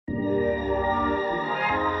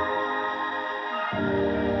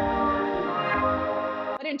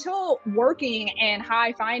until working in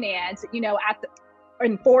high finance,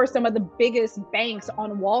 and for some of the biggest banks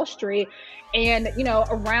on Wall Street and,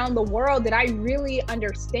 around the world, did I really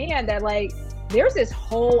understand that there's this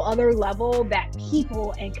whole other level that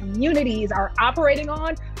people and communities are operating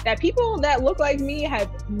on that people that look like me have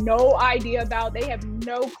no idea about. They have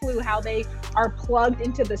no clue how they are plugged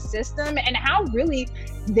into the system and how really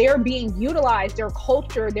they're being utilized, their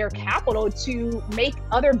culture, their capital to make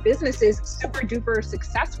other businesses super duper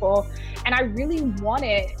successful. And I really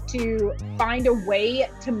wanted to find a way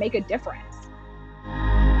to make a difference.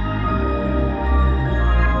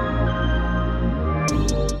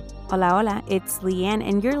 Hola, hola, it's Leanne,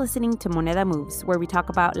 and you're listening to Moneda Moves, where we talk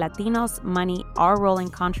about Latinos, money, our role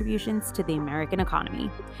and contributions to the American economy.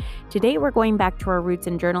 Today, we're going back to our roots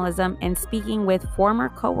in journalism and speaking with former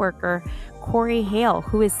coworker Corey Hale,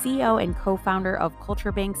 who is CEO and co-founder of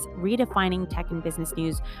Culture Bank's Redefining Tech and Business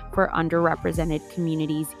News for Underrepresented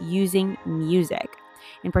Communities Using Music.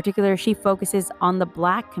 In particular, she focuses on the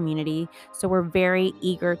Black community, so we're very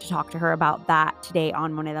eager to talk to her about that today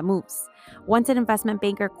on Moneda Moves. Once an investment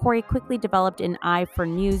banker, Corey quickly developed an eye for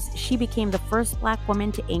news. She became the first Black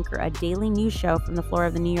woman to anchor a daily news show from the floor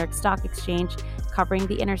of the New York Stock Exchange, covering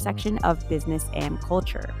the intersection of business and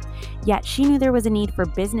culture. Yet she knew there was a need for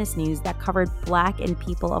business news that covered Black and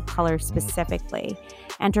people of color specifically.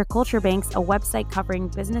 Enter Culture Banks, a website covering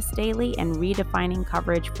business daily and redefining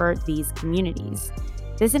coverage for these communities.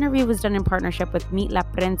 This interview was done in partnership with Meet La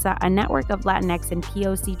Prensa, a network of Latinx and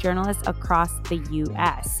POC journalists across the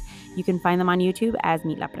U.S. You can find them on YouTube as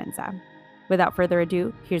Meet La Prensa. Without further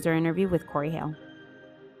ado, here's our interview with Corey Hale.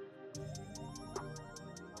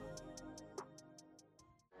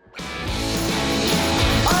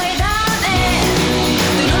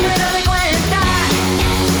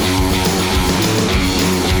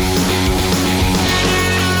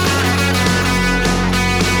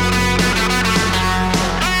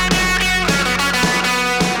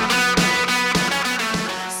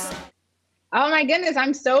 Oh my goodness,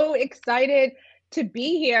 I'm so excited to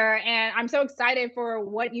be here, and I'm so excited for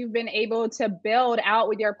what you've been able to build out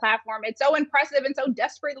with your platform. It's so impressive and so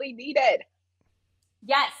desperately needed.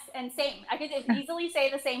 Yes, and same. I could easily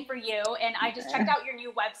say the same for you. And I just checked out your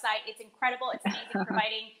new website. It's incredible. It's amazing,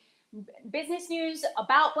 providing business news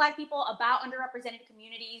about Black people, about underrepresented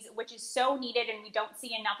communities, which is so needed, and we don't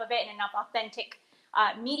see enough of it and enough authentic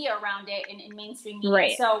media around it in mainstream media.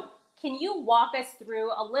 Right. So can you walk us through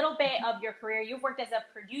a little bit of your career? You've worked as a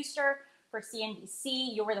producer for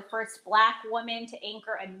CNBC. You were the first Black woman to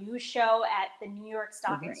anchor a news show at the New York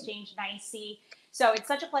Stock Exchange, NYSE. So it's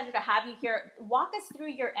such a pleasure to have you here. Walk us through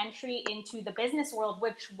your entry into the business world,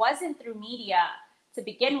 which wasn't through media to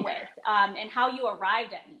begin with, and how you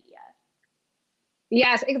arrived at media.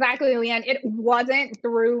 Yes, exactly, Leanne. It wasn't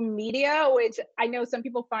through media, which I know some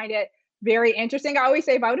people find it very interesting. I always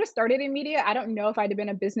say if I would have started in media, I don't know if I'd have been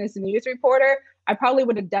a business news reporter. I probably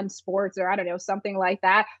would have done sports or I don't know, something like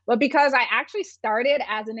that. But because I actually started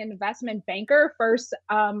as an investment banker, first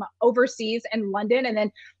overseas in London and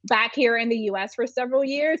then back here in the US for several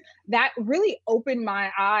years, that really opened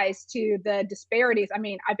my eyes to the disparities. I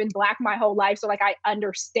mean, I've been Black my whole life, so I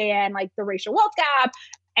understand the racial wealth gap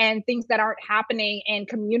and things that aren't happening in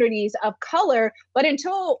communities of color. But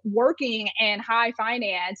until working in high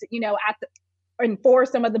finance, and for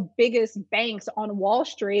some of the biggest banks on Wall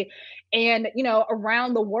Street and,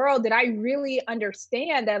 around the world, did I really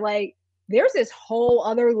understand that there's this whole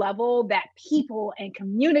other level that people and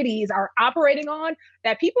communities are operating on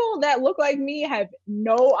that people that look like me have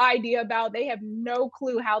no idea about. They have no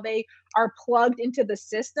clue how they are plugged into the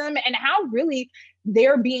system and how really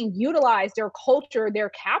they're being utilized, their culture,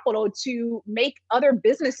 their capital to make other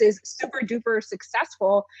businesses super duper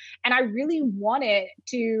successful. And I really wanted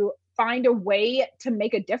to find a way to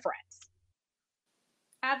make a difference.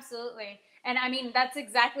 Absolutely. And I mean, that's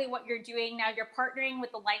exactly what you're doing now. You're partnering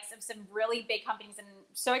with the likes of some really big companies, and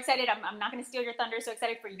so excited. I'm not going to steal your thunder. So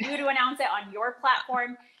excited for you to announce it on your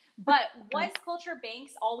platform. But was Culture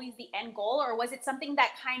Banks always the end goal, or was it something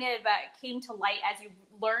that kind of came to light as you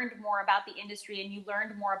learned more about the industry and you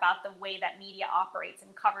learned more about the way that media operates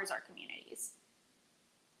and covers our communities?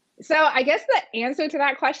 So I guess the answer to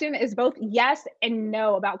that question is both yes and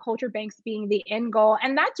no about Culture Banks being the end goal.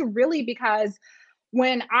 And that's really because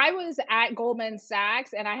when I was at Goldman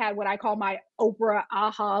Sachs and I had what I call my Oprah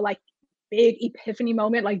aha, big epiphany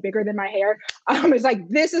moment, bigger than my hair. It's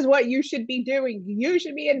this is what you should be doing. You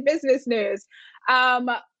should be in business news.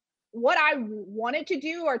 What I wanted to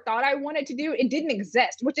do or thought I wanted to do, it didn't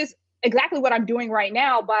exist, which is exactly what I'm doing right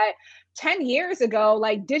now. But 10 years ago,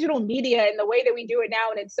 like digital media and the way that we do it now,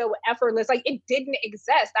 and it's so effortless, like it didn't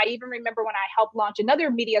exist. I even remember when I helped launch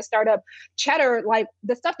another media startup, Cheddar, like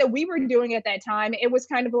the stuff that we were doing at that time, it was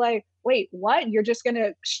kind of like, wait, what? You're just going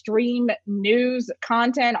to stream news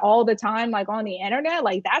content all the time, like on the internet?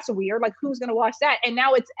 Like that's weird. Like who's going to watch that? And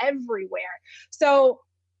now it's everywhere. So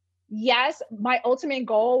yes, my ultimate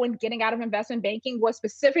goal when getting out of investment banking was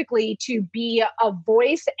specifically to be a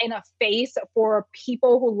voice and a face for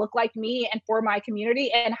people who look like me and for my community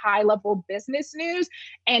and high level business news.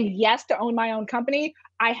 And yes, to own my own company.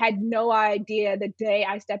 I had no idea the day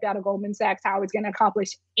I stepped out of Goldman Sachs how I was going to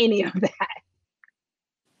accomplish any of that.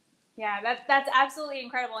 Yeah, that's absolutely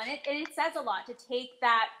incredible. And it says a lot to take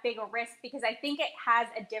that big a risk, because I think it has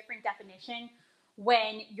a different definition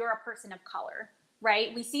when you're a person of color.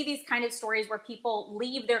 Right? We see these kind of stories where people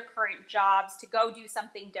leave their current jobs to go do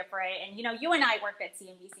something different. And, you know, you and I worked at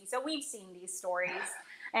CNBC, so we've seen these stories.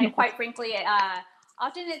 And quite frankly,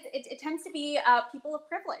 often it tends to be people of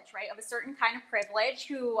privilege, right? Of a certain kind of privilege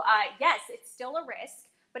who, yes, it's still a risk,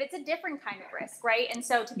 but it's a different kind of risk, right? And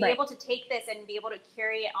so to be able to take this and be able to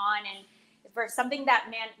carry it on, and for something that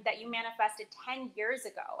you manifested 10 years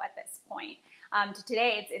ago at this point, to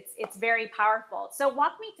today, it's very powerful. So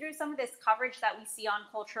walk me through some of this coverage that we see on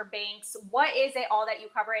Culture Banks. What is it all that you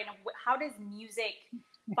cover, and how does music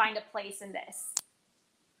find a place in this?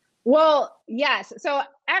 Well, yes. So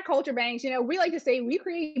at Culture Banks, you know, we like to say we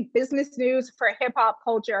create business news for hip hop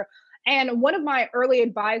culture. And one of my early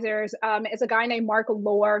advisors is a guy named Mark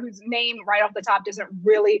Lohr, whose name right off the top doesn't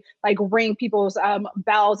really like ring people's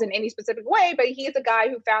bells in any specific way, but he is a guy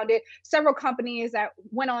who founded several companies that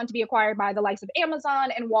went on to be acquired by the likes of Amazon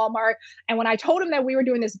and Walmart. And when I told him that we were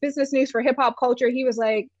doing this business news for hip hop culture, he was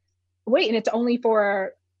like, wait, and it's only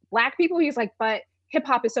for Black people? He's like, but hip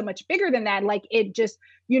hop is so much bigger than that. Like it just,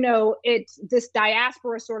 you know, it's this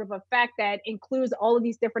diaspora sort of effect that includes all of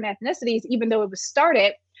these different ethnicities, even though it was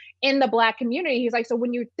started in the Black community. He's like, so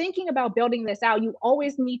when you're thinking about building this out, you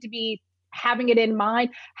always need to be having it in mind.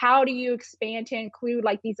 How do you expand to include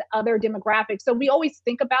like these other demographics? So we always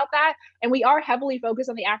think about that. And we are heavily focused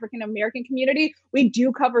on the African American community. We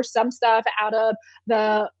do cover some stuff out of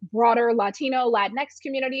the broader Latino, Latinx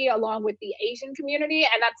community, along with the Asian community.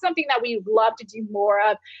 And that's something that we love to do more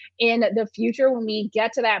of in the future when we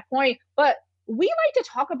get to that point. But we like to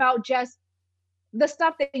talk about just the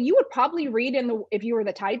stuff that you would probably read if you were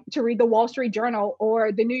the type to read the Wall Street Journal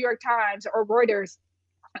or the New York Times or Reuters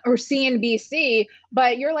or CNBC,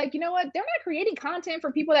 but you're like, you know what? They're not creating content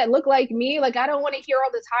for people that look like me. Like, I don't want to hear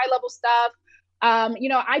all this high level stuff. You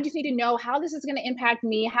know, I just need to know how this is going to impact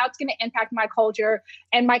me, how it's going to impact my culture.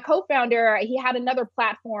 And my co-founder, he had another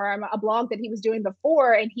platform, a blog that he was doing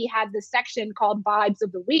before, and he had this section called Vibes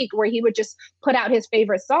of the Week, where he would just put out his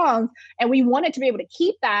favorite songs. And we wanted to be able to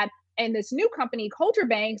keep that in this new company, Culture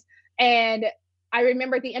Banks. And I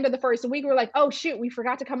remember at the end of the first week, we were like, oh, shoot, we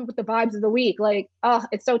forgot to come up with the vibes of the week. Like, oh,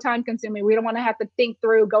 it's so time consuming. We don't want to have to think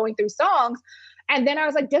through going through songs. And then I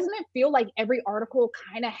was like, doesn't it feel like every article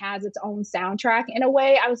kind of has its own soundtrack in a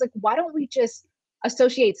way? I was like, why don't we just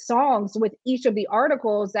associate songs with each of the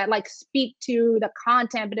articles that like speak to the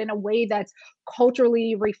content, but in a way that's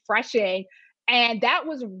culturally refreshing? And that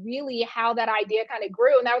was really how that idea kind of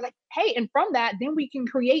grew. And I was like, hey, and from that, then we can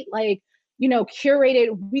create like, you know,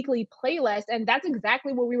 curated weekly playlist. And that's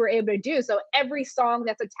exactly what we were able to do. So every song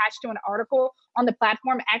that's attached to an article on the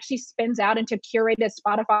platform actually spins out into curated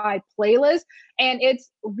Spotify playlists. And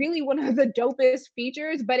it's really one of the dopest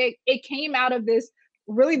features, but it came out of this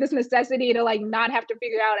necessity to like not have to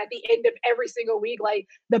figure out at the end of every single week like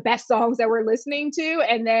the best songs that we're listening to.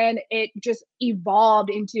 And then it just evolved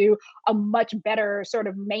into a much better sort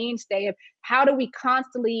of mainstay of how do we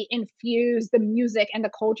constantly infuse the music and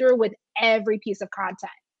the culture with every piece of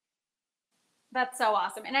content. That's so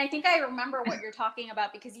awesome. And I think I remember what you're talking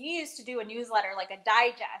about, because you used to do a newsletter, like a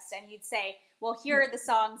digest, and you'd say, well, here are the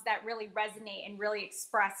songs that really resonate and really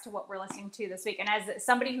express to what we're listening to this week. And as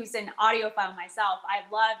somebody who's an audiophile myself, I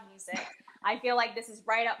love music. I feel like this is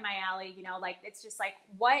right up my alley, you know, like it's just like,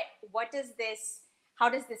 how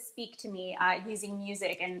does this speak to me using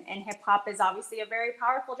music? And hip hop is obviously a very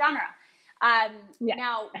powerful genre.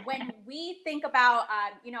 Now, when we think about,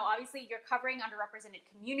 you know, obviously you're covering underrepresented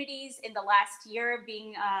communities. In the last year,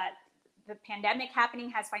 being the pandemic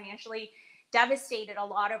happening has financially devastated a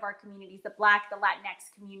lot of our communities, the Black, the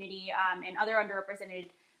Latinx community, and other underrepresented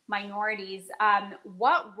minorities.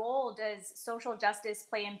 What role does social justice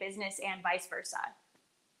play in business and vice versa?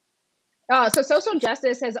 So social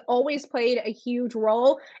justice has always played a huge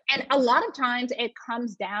role. And a lot of times it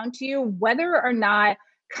comes down to whether or not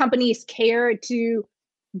companies care to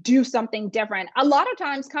do something different. A lot of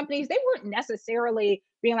times companies, they weren't necessarily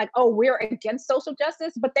being like, oh, we're against social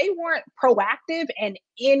justice, but they weren't proactive and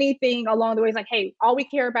anything along the way. It's like, hey, all we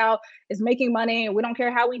care about is making money. We don't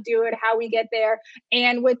care how we do it, how we get there.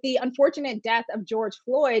 And with the unfortunate death of George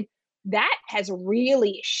Floyd, that has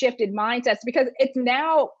really shifted mindsets because it's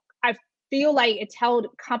now, I feel like it's held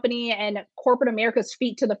company and corporate America's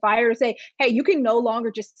feet to the fire to say, hey, you can no longer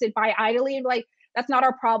just sit by idly and like, that's not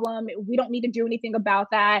our problem. We don't need to do anything about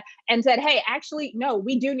that. And said, hey, actually, no,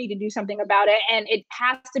 we do need to do something about it. And it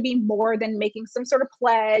has to be more than making some sort of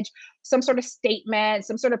pledge, some sort of statement,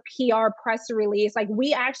 some sort of PR press release. Like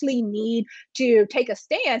we actually need to take a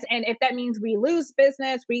stance. And if that means we lose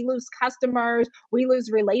business, we lose customers, we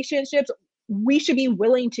lose relationships, we should be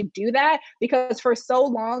willing to do that because for so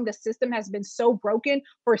long, the system has been so broken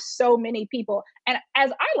for so many people. And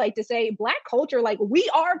as I like to say, Black culture, like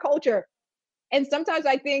we are culture. And sometimes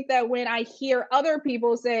I think that when I hear other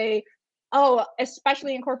people say, oh,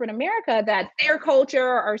 especially in corporate America, that their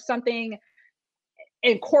culture or something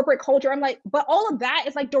in corporate culture, I'm like, but all of that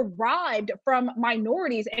is like derived from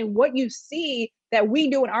minorities and what you see that we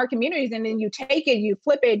do in our communities. And then you take it, you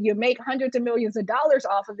flip it, you make hundreds of millions of dollars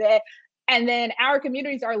off of it. And then our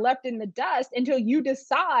communities are left in the dust until you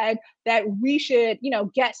decide that we should,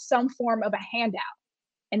 get some form of a handout,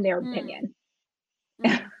 in their opinion.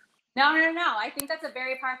 No. I think that's a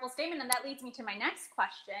very powerful statement. And that leads me to my next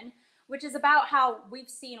question, which is about how we've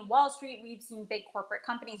seen Wall Street, we've seen big corporate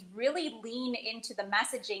companies really lean into the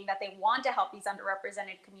messaging that they want to help these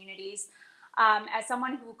underrepresented communities. As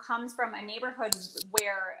someone who comes from a neighborhood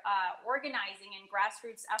where organizing and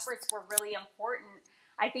grassroots efforts were really important,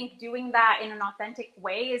 I think doing that in an authentic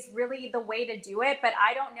way is really the way to do it. But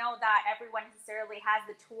I don't know that everyone necessarily has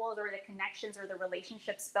the tools or the connections or the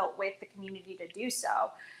relationships built with the community to do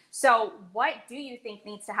so. So what do you think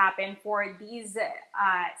needs to happen for these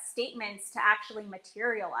statements to actually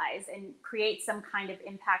materialize and create some kind of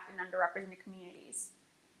impact in underrepresented communities?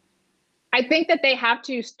 I think that they have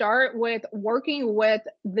to start with working with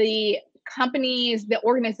the companies, the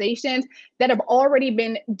organizations that have already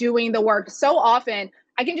been doing the work. So often,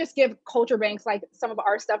 I can just give culture banks like some of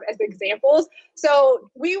our stuff as examples.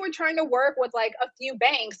 So we were trying to work with like a few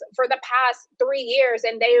banks for the past 3 years,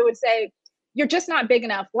 and they would say, you're just not big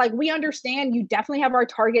enough. Like, we understand you definitely have our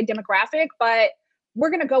target demographic, but we're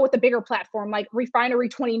going to go with the bigger platform like Refinery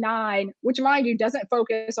 29, which, mind you, doesn't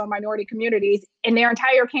focus on minority communities in their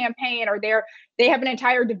entire campaign, or they have an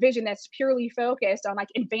entire division that's purely focused on like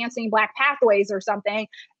advancing Black pathways or something.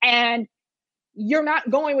 And you're not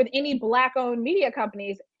going with any Black owned media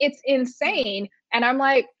companies. It's insane. And I'm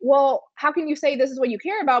like, well, how can you say this is what you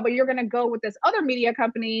care about, but you're going to go with this other media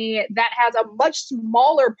company that has a much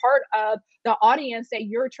smaller part of the audience that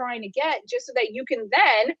you're trying to get, just so that you can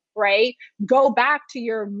then, right, go back to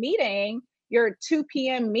your meeting, your 2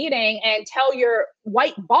 p.m. meeting, and tell your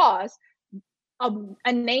white boss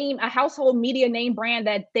a household media name brand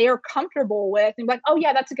that they're comfortable with, and like, oh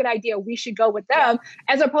yeah, that's a good idea, we should go with them,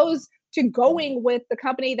 as opposed to going with the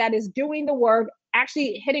company that is doing the work,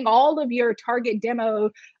 actually hitting all of your target demo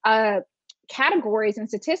categories and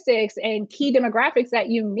statistics and key demographics that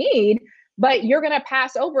you need, but you're going to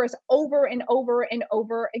pass over us over and over and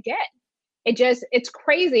over again. It's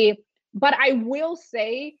crazy. But I will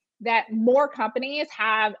say that more companies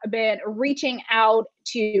have been reaching out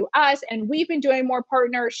to us, and we've been doing more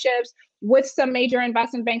partnerships with some major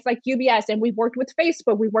investment banks like UBS, and we've worked with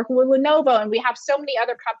Facebook, we've worked with Lenovo, and we have so many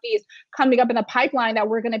other companies coming up in the pipeline that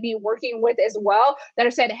we're going to be working with as well, that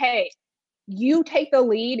have said, hey, you take the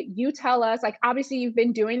lead, you tell us, like, obviously you've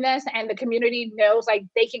been doing this and the community knows like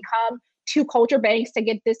they can come to culture banks to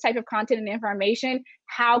get this type of content and information.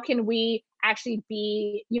 How can we actually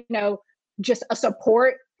be, just a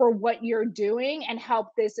support for what you're doing and help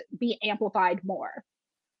this be amplified more?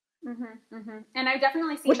 And I've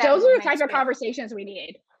definitely seen which that. Those are the type of conversations we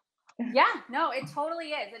need. Yeah, no, it totally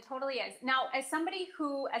is. It totally is. Now, as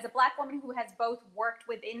a Black woman who has both worked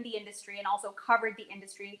within the industry and also covered the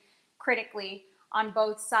industry critically on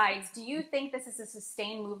both sides, do you think this is a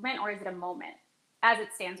sustained movement, or is it a moment as it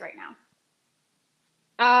stands right now?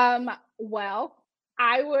 Well,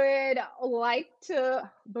 I would like to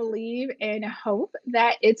believe and hope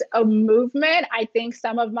that it's a movement. I think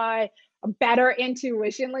some of my better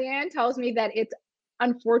intuition, Leanne, tells me that it's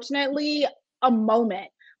unfortunately a moment.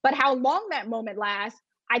 But how long that moment lasts,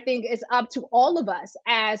 I think, is up to all of us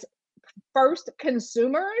as first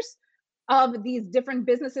consumers of these different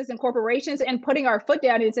businesses and corporations, and putting our foot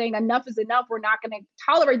down and saying enough is enough. We're not going to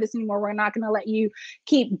tolerate this anymore. We're not going to let you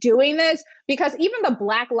keep doing this. Because even the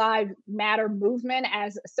Black Lives Matter movement,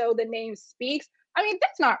 as so the name speaks, I mean,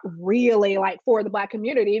 that's not really like for the Black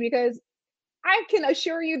community, because I can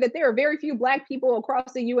assure you that there are very few Black people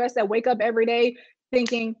across the US that wake up every day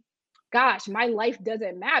thinking, gosh, my life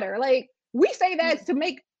doesn't matter. Like, we say that to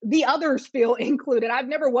make the others feel included. I've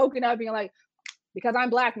never woken up being like, because I'm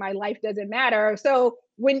Black, my life doesn't matter. So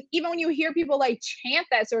even when you hear people like chant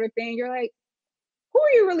that sort of thing, you're like, who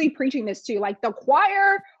are you really preaching this to? Like the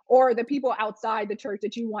choir or the people outside the church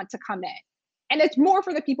that you want to come in? And it's more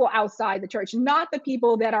for the people outside the church, not the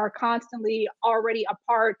people that are constantly already a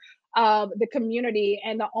part of the community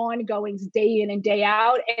and the ongoings day in and day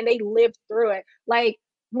out, and they live through it. Like,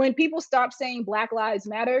 when people stop saying Black Lives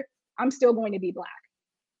Matter, I'm still going to be Black.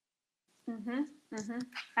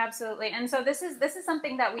 Absolutely. And so this is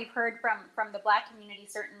something that we've heard from the Black community,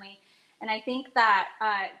 certainly. And I think that,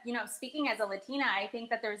 speaking as a Latina, I think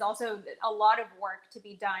that there's also a lot of work to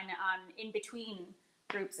be done in between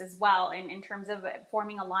groups as well, in terms of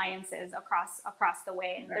forming alliances across the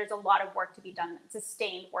way. And there's a lot of work to be done,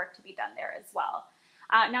 sustained work to be done there as well.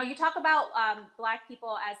 Now, you talk about Black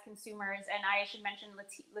people as consumers, and I should mention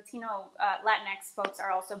Latino, Latinx folks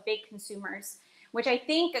are also big consumers, which I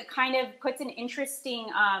think kind of puts us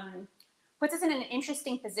in an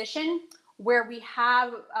interesting position where we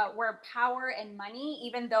have where power and money,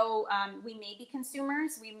 even though we may be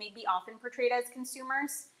consumers, we may be often portrayed as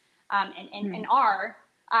consumers, and are,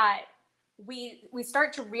 we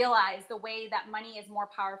start to realize the way that money is more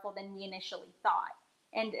powerful than we initially thought,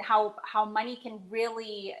 and how money can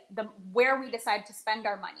really, where we decide to spend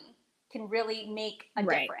our money can really make a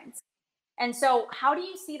difference. And so how do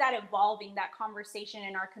you see that evolving, that conversation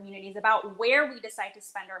in our communities about where we decide to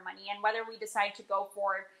spend our money, and whether we decide to go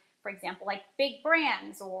for example, like big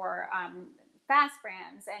brands or fast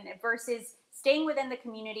brands, and versus staying within the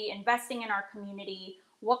community, investing in our community?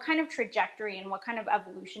 What kind of trajectory and what kind of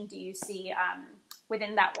evolution do you see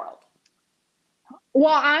within that world?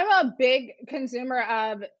 Well, I'm a big consumer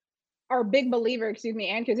of, or big believer,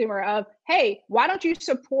 and consumer of, hey, why don't you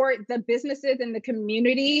support the businesses and the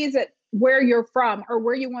communities where you're from, or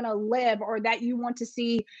where you want to live, or that you want to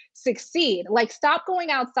see succeed? Like, stop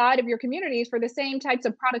going outside of your communities for the same types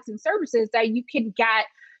of products and services that you can get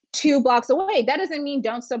 2 blocks away. That doesn't mean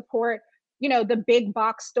don't support, the big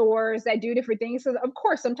box stores that do different things. So of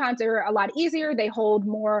course, sometimes they're a lot easier. They hold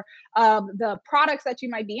more of the products that you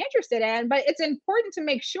might be interested in, but it's important to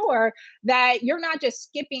make sure that you're not just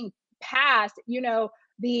skipping past,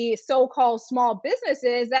 the so-called small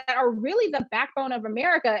businesses that are really the backbone of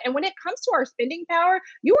America. And when it comes to our spending power,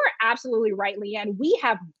 you are absolutely right, Leanne. We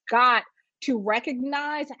have got to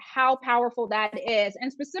recognize how powerful that is.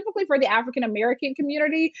 And specifically for the African American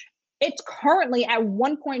community, it's currently at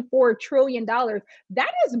 $1.4 trillion.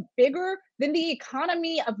 That is bigger than the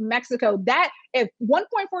economy of Mexico. That, if $1.4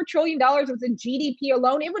 trillion was in GDP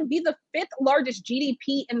alone, it would be the 5th largest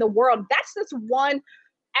GDP in the world. That's just one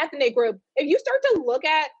ethnic group. If you start to look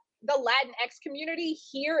at the Latinx community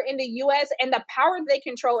here in the US and the power they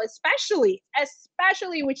control, especially,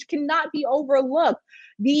 which cannot be overlooked,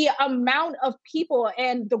 the amount of people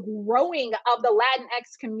and the growing of the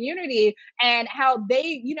Latinx community, and how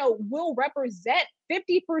they, will represent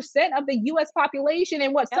 50% of the US population,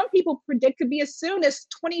 and what some people predict could be as soon as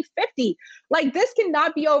 2050. Like, this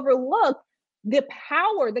cannot be overlooked. The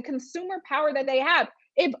power, the consumer power that they have.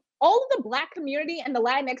 If all of the Black community and the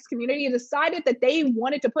Latinx community decided that they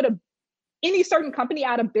wanted to put any certain company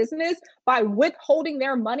out of business by withholding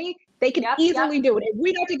their money, they could easily do it. If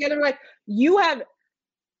we got together, like, you have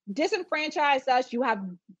disenfranchised us, you have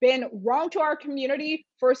been wrong to our community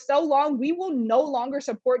for so long, we will no longer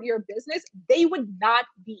support your business, they would not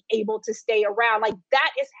be able to stay around. Like,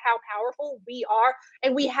 that is how powerful we are.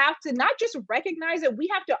 And we have to not just recognize it, we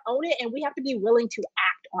have to own it, and we have to be willing to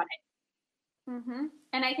act on it.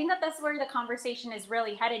 And I think that that's where the conversation is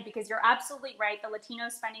really headed, because you're absolutely right. The Latino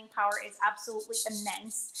spending power is absolutely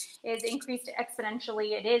immense. It is increased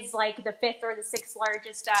exponentially. It is like the 5th or the 6th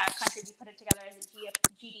largest country, if you put it together as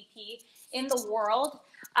a GDP in the world.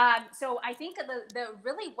 So I think the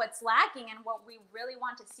really what's lacking, and what we really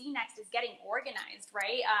want to see next, is getting organized,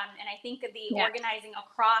 right? And I think the organizing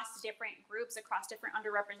across different groups, across different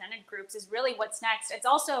underrepresented groups, is really what's next. It's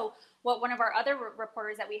also what one of our other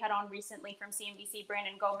reporters that we had on recently from CNBC,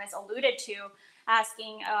 Brandon Gomez, alluded to,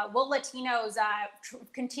 asking, will Latinos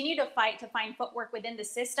continue to fight to find footwork within the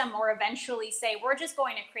system, or eventually say, we're just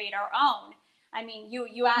going to create our own? I mean,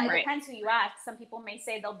 it depends who you ask. Some people may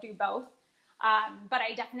say they'll do both. But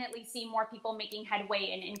I definitely see more people making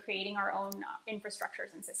headway in creating our own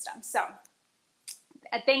infrastructures and systems. So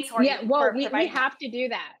thanks, Jorge. We have to do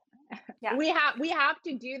that. Yeah. We have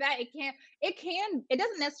to do that. It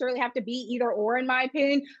doesn't necessarily have to be either or, in my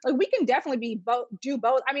opinion. Like, we can definitely be both, do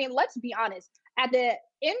both. I mean, let's be honest. At the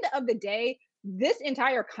end of the day, this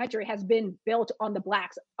entire country has been built on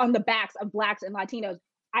on the backs of blacks and Latinos.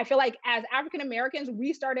 I feel like as African Americans,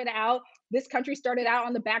 this country started Yes. out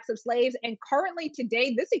on the backs of slaves. And currently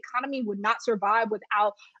today, this economy would not survive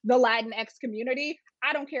without the Latinx community.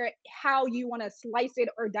 I don't care how you want to slice it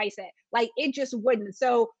or dice it. Like, it just wouldn't.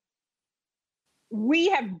 So we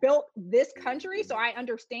have built this country, so I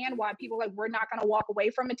understand why people like, we're not going to walk away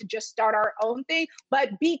from it to just start our own thing. But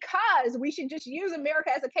because we should just use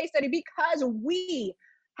America as a case study, because we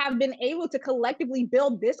have been able to collectively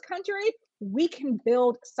build this country, we can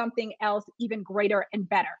build something else even greater and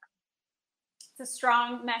better. It's a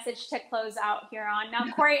strong message to close out here on.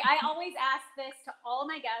 Now, Corey, I always ask this to all of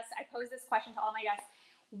my guests. I pose this question to all my guests.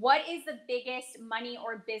 What is the biggest money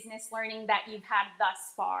or business learning that you've had thus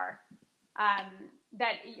far?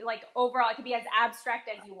 That, like, overall, it could be as abstract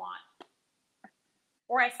as you want,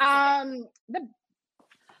 or as specific.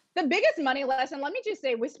 The biggest money lesson, let me just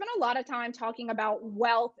say, we spent a lot of time talking about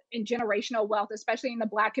wealth and generational wealth, especially in the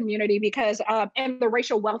Black community, because and the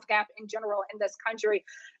racial wealth gap in general in this country.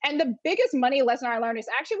 And the biggest money lesson I learned is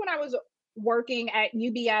actually when I was working at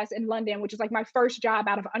UBS in London, which is like my first job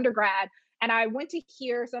out of undergrad. And I went to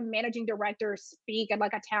hear some managing director speak at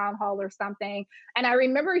like a town hall or something. And I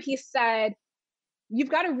remember he said, you've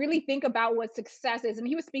got to really think about what success is. And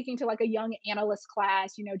he was speaking to like a young analyst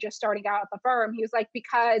class, just starting out at the firm. He was like,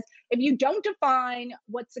 because if you don't define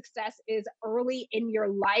what success is early in your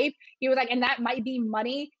life, he was like, and that might be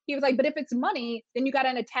money. He was like, but if it's money, then you got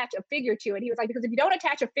to attach a figure to it. He was like, because if you don't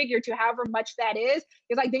attach a figure to however much that is,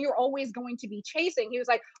 he was like, then you're always going to be chasing. He was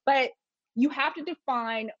like, but you have to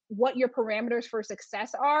define what your parameters for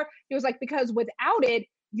success are. He was like, because without it,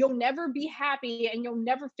 you'll never be happy and you'll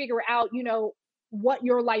never figure out, what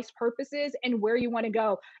your life's purpose is and where you want to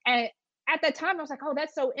go. And at that time, I was like, oh,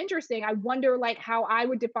 that's so interesting. I wonder like how I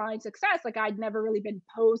would define success. Like, I'd never really been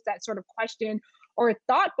posed that sort of question or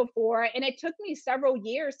thought before. And it took me several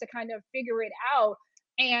years to kind of figure it out.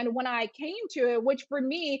 And when I came to it, which for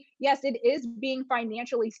me, yes, it is being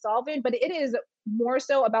financially solvent, but it is more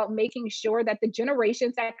so about making sure that the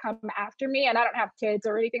generations that come after me, and I don't have kids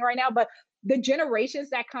or anything right now, but the generations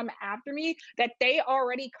that come after me, that they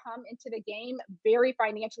already come into the game very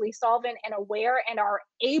financially solvent and aware and are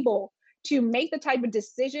able to make the type of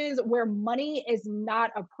decisions where money is not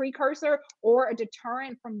a precursor or a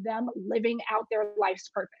deterrent from them living out their life's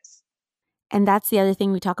purpose. And that's the other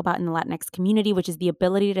thing we talk about in the Latinx community, which is the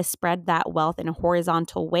ability to spread that wealth in a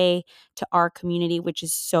horizontal way to our community, which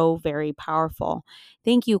is so very powerful.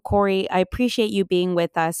 Thank you, Corey. I appreciate you being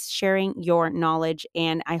with us, sharing your knowledge,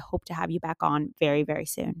 and I hope to have you back on very, very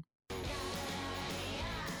soon.